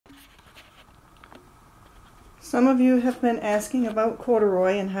Some of you have been asking about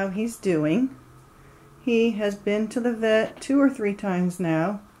Corduroy and how he's doing. He has been to the vet 2 or 3 times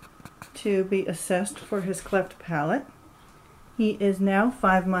now to be assessed for his cleft palate. He is now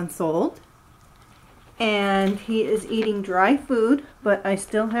 5 months old and he is eating dry food, but I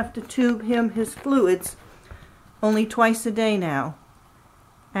still have to tube him his fluids only twice a day now.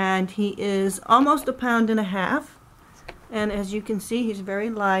 And he is almost 1.5 pounds, and as you can see, he's very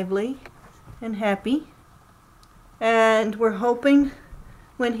lively and happy. And we're hoping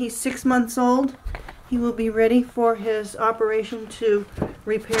when he's 6 months old, he will be ready for his operation to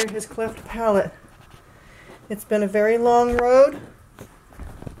repair his cleft palate. It's been a very long road,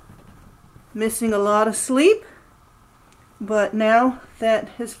 missing a lot of sleep, but now that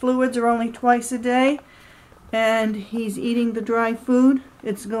his fluids are only twice a day and he's eating the dry food,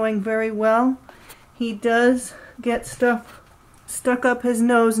 it's going very well. He does get stuff stuck up his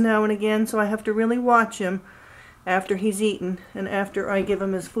nose now and again, so I have to really watch him after he's eaten and after I give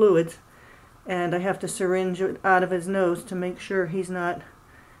him his fluids. And I have to syringe it out of his nose to make sure he's not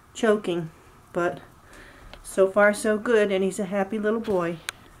choking. But so far so good, and he's a happy little boy.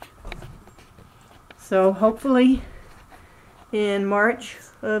 So hopefully in March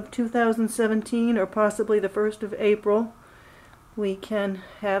of 2017, or possibly the 1st of April, we can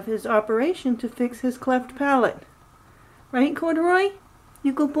have his operation to fix his cleft palate. Right, Corduroy?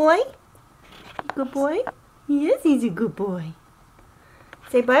 You good boy? Good boy? Yes, he's a good boy.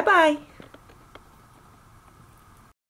 Say bye-bye.